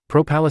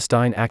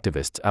Pro-Palestine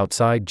activists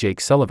outside Jake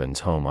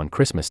Sullivan's home on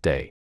Christmas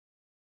Day.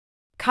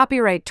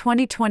 Copyright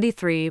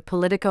 2023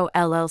 Politico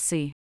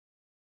LLC.